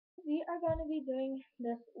are going to be doing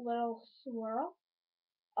this little swirl.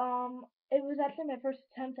 It was actually my first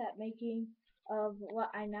attempt at making of what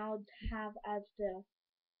I now have as the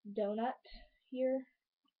donut here,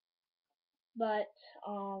 but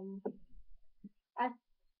I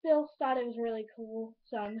still thought it was really cool,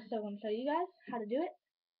 so I'm still going to show you guys how to do it.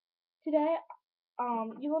 Today,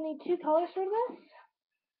 you will need two colors for this.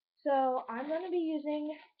 So I'm going to be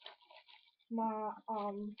using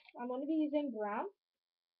brown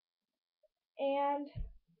and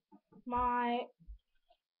my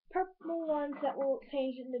purple ones that will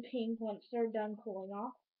change into pink once they're done cooling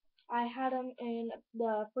off. I had them in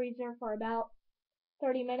the freezer for about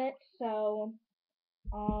 30 minutes, so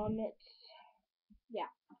yeah.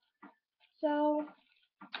 So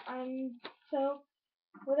so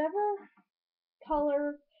whatever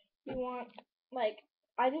color you want, like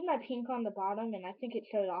I did my pink on the bottom and I think it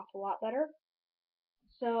showed off a lot better.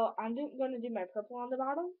 So I'm going to do my purple on the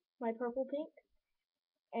bottom, my purple pink.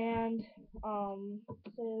 And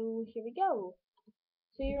so here we go.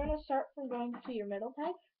 So you're going to start from going to your middle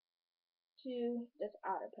peg to this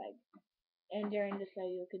outer peg. And during the show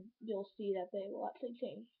you'll see that they will actually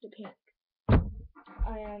change to pink.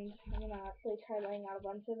 And I'm going to actually try laying out a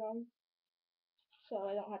bunch of them so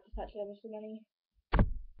I don't have to touch ever so many.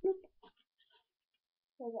 Because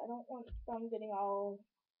I don't want them getting all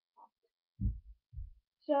hot.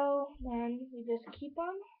 So then you just keep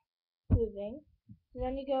on moving. So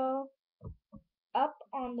then you go up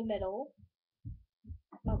on the middle,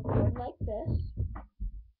 upward like this,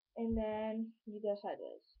 and then you go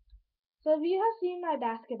sideways. So if you have seen my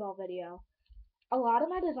basketball video, a lot of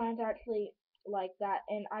my designs are actually like that,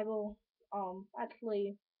 and I will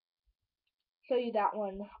actually show you that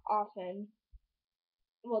one often.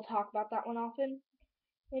 We'll talk about that one often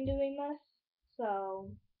in doing this,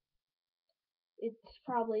 so it's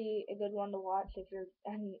probably a good one to watch if you're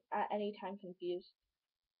at any time confused.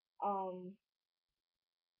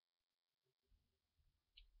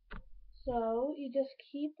 So you just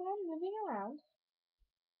keep on moving around,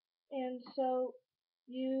 and so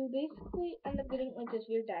you basically end up getting like this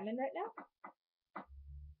weird diamond right now.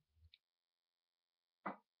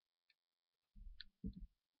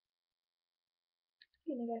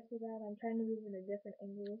 Can you guys see that? I'm trying to move in a different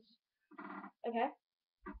angles. Okay.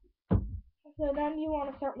 So then you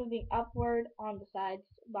want to start moving upward on the sides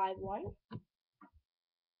by one.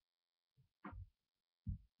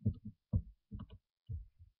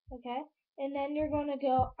 Okay. And then you're going to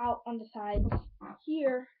go out on the sides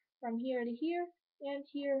here, from here to here, and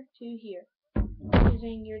here to here,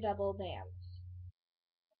 using your double bands.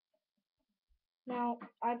 Now,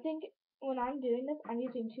 I think when I'm doing this, I'm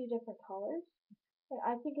using two different colors, and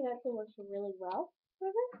I think it actually works really well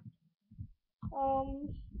for this.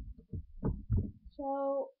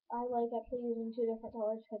 So I like actually using two different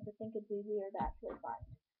colors because I think it's easier to actually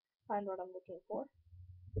find what I'm looking for.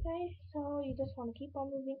 Okay, so you just want to keep on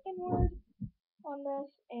moving inward on this,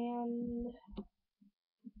 and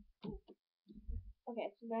okay,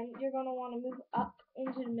 so then you're going to want to move up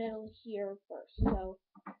into the middle here first. So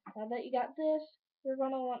now that you got this, you're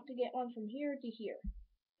going to want to get one from here to here.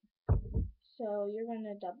 So you're going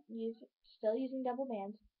to still using double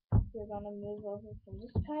bands. You're going to move over from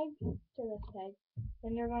this peg to this peg.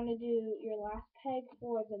 Then you're going to do your last peg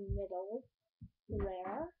for the middle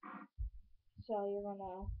there. So you're going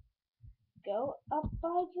to go up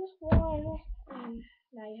by just one, and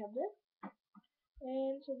now you have this.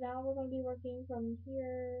 And so now we're going to be working from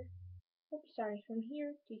here, from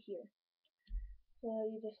here to here. So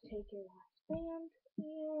you just take your last band,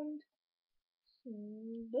 and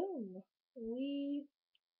boom, we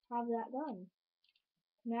have that done.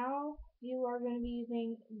 Now you are going to be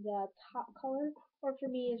using the top color, or for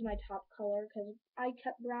me is my top color because I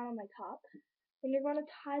kept brown on my top. And you're going to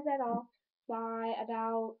tie that off by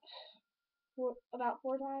about four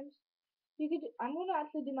times. I'm going to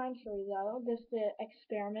actually do mine for you though, just to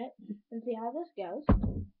experiment and see how this goes.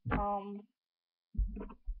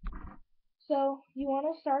 So you want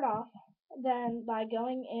to start off then by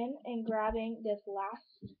going in and grabbing this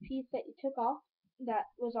last piece that you took off that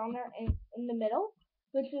was on there in the middle,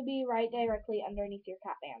 which would be right directly underneath your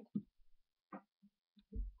cap band.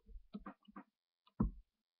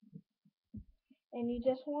 And you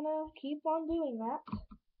just want to keep on doing that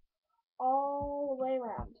all the way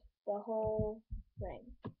around the whole thing.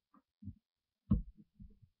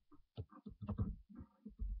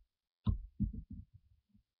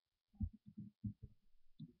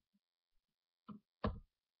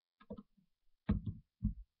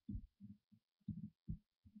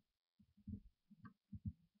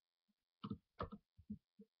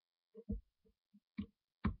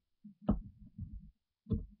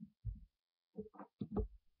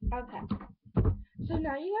 Okay. So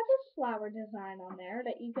now you got this flower design on there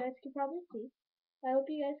that you guys can probably see. I hope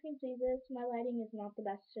you guys can see this. My lighting is not the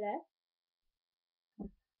best today.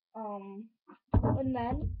 And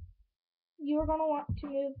then you're gonna want to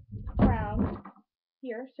move around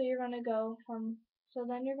here. So you're gonna go from. So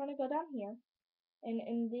then you're gonna go down here, and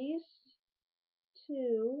in these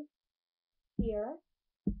two here,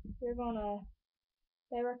 you're gonna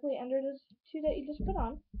directly under this two that you just put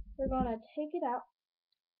on. We're gonna take it out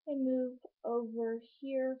and move over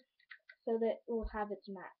here so that it will have its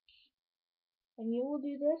match. And you will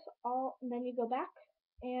do this all, and then you go back,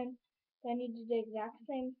 and then you do the exact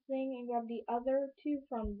same thing and grab the other two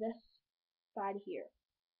from this side here.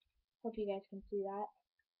 Hope you guys can see that.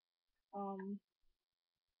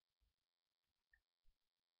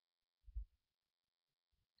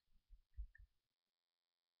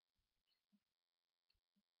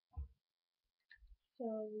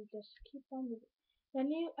 So we just keep on moving. Then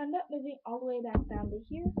you end up moving all the way back down to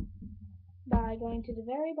here by going to the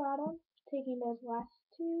very bottom, taking those last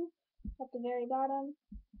two at the very bottom,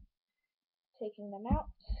 taking them out,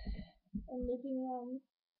 and looping them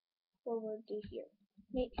forward to here.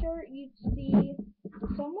 Make sure you see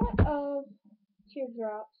somewhat of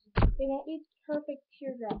teardrops. They won't be perfect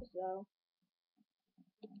teardrops though.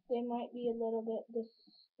 They might be a little bit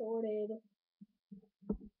distorted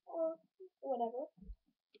or whatever.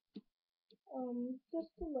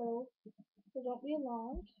 Just a little. So don't be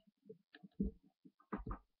alarmed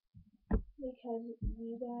because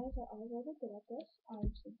you guys are all really good at this.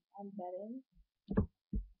 I'm betting.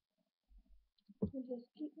 You just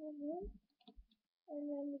keep moving, and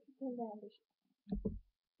then you can come down to here.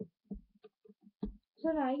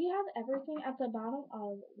 So now you have everything at the bottom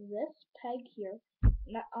of this peg here.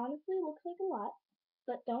 And that honestly looks like a lot,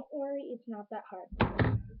 but don't worry, it's not that hard.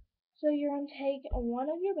 So you're going to take one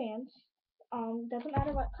of your bands, doesn't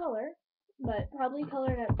matter what color, but probably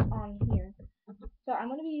color that's on here. So I'm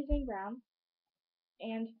going to be using brown,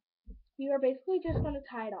 and you are basically just going to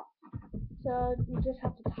tie it off. So you just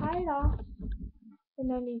have to tie it off, and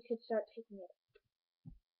then you could start taking it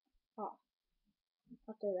off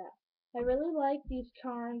after that. I really like these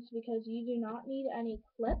charms because you do not need any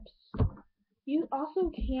clips. You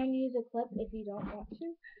also can use a clip if you don't want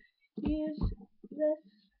to use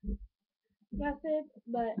this method,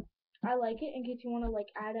 but I like it in case you want to like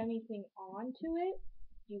add anything onto it,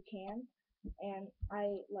 you can. And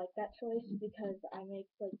I like that choice because I make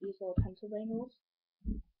like these little pencil dangles.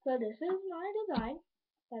 So this is my design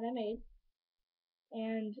that I made,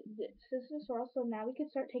 and this is the swirl. So now we can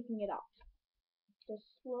start taking it off. Just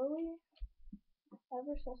slowly,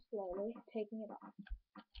 ever so slowly, taking it off.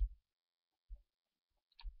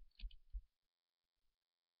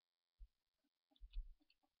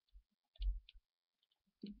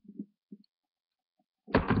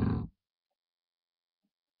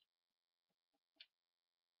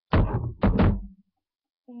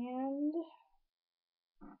 And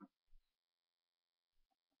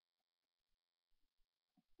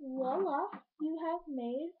voila, you have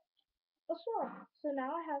made a swirl. So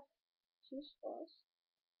now I have two swirls.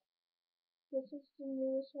 This is the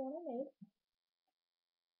newest one I made.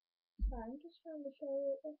 So I'm just trying to show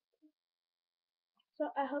you this. So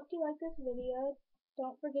I hope you like this video.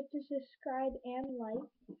 Don't forget to subscribe and like.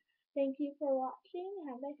 Thank you for watching.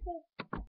 Have a nice day.